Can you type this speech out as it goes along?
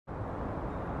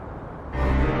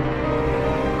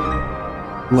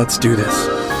Let's do this.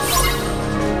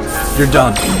 You're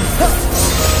done.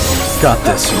 Got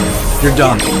this. You're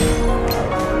done.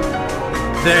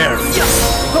 There.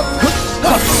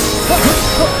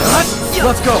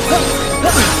 Let's go.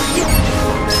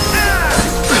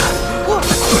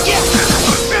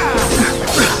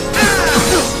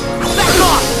 Back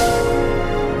off.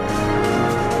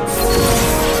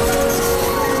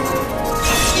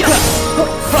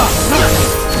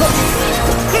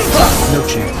 No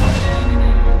chance.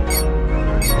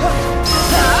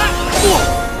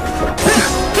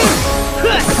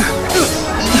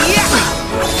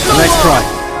 Nice try.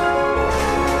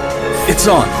 It's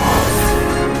on.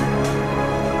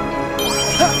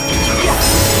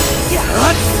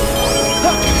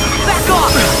 Back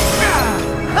off.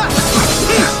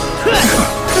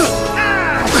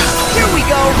 Here we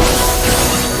go.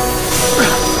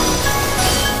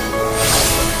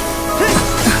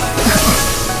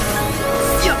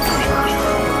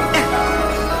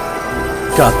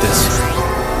 Got this.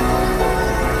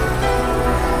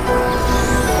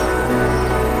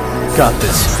 Got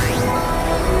this.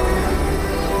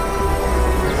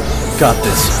 Got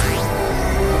this.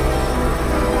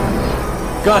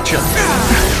 Gotcha.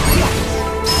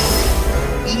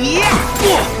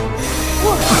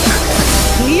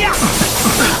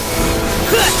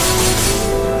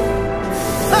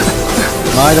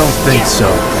 I don't think so.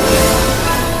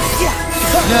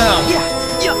 Now.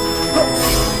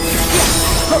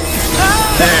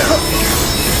 There.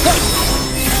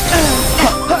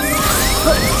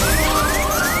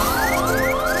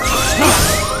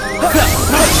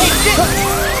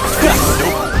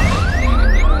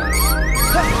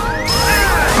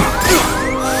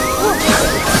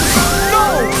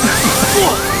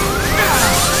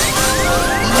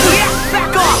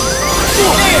 Back off!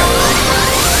 There!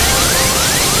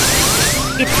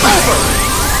 It's over!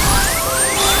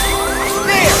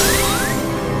 There!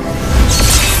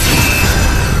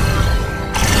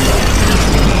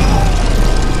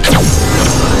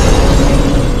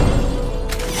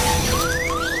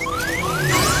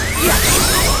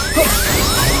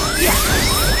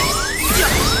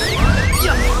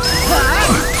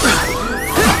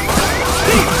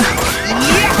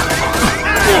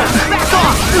 Back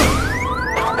off!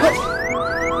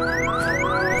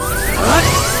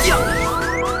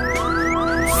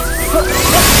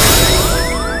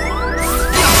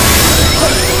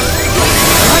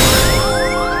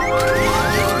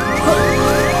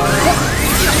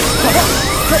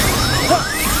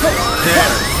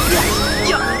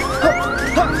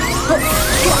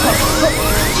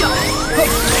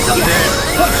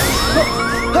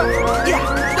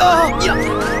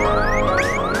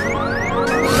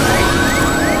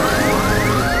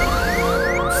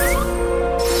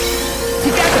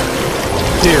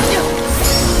 Here.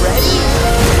 Ready?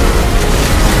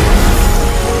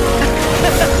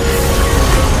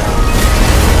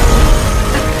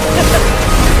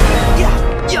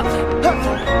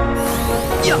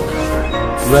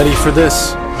 Ready for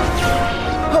this?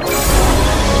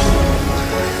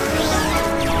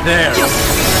 There.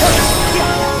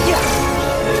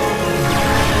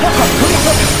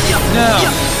 Now.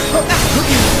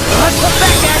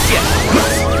 Back at you!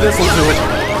 This'll do it.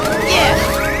 Yeah!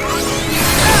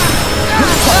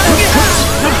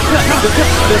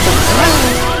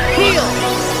 Heal!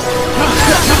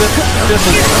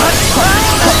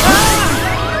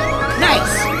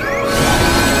 Nice!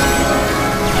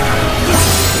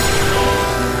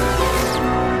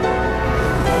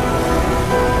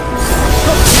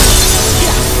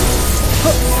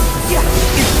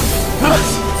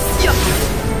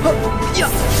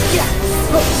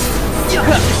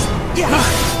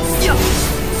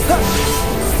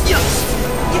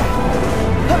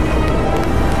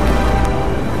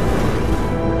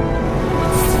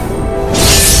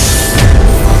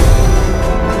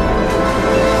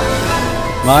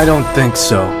 I don't think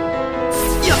so.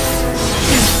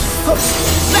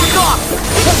 Back off!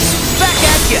 Back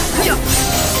at you!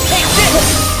 Take this!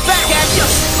 Back at you!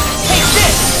 Take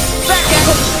this! Back at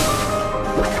you!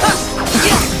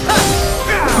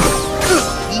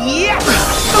 Yeah!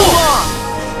 Go on!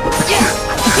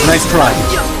 Nice try.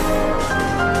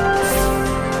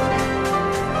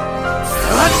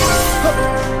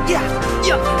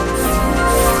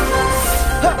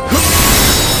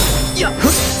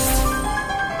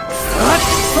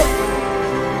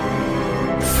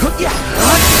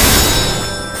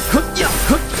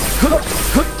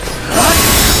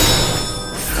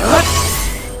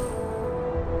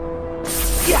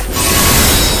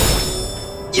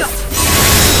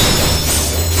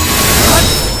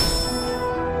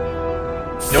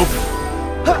 Nope.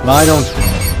 I don't.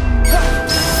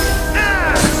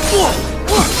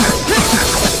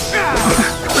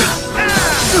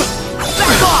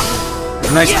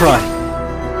 Nice try.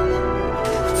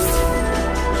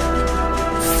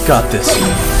 Got this.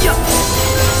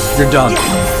 You're done.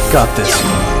 Got this.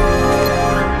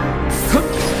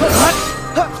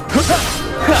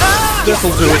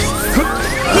 This'll do it.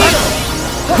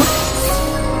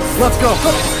 Let's go.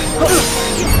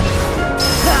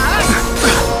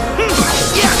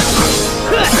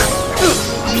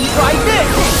 Try this!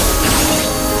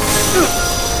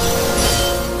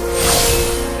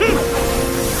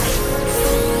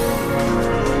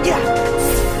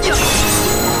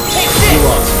 You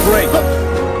lost. Great.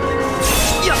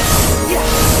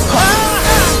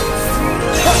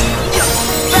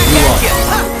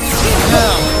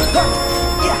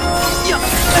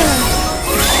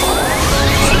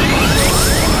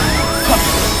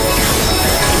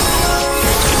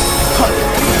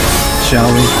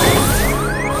 Shall we?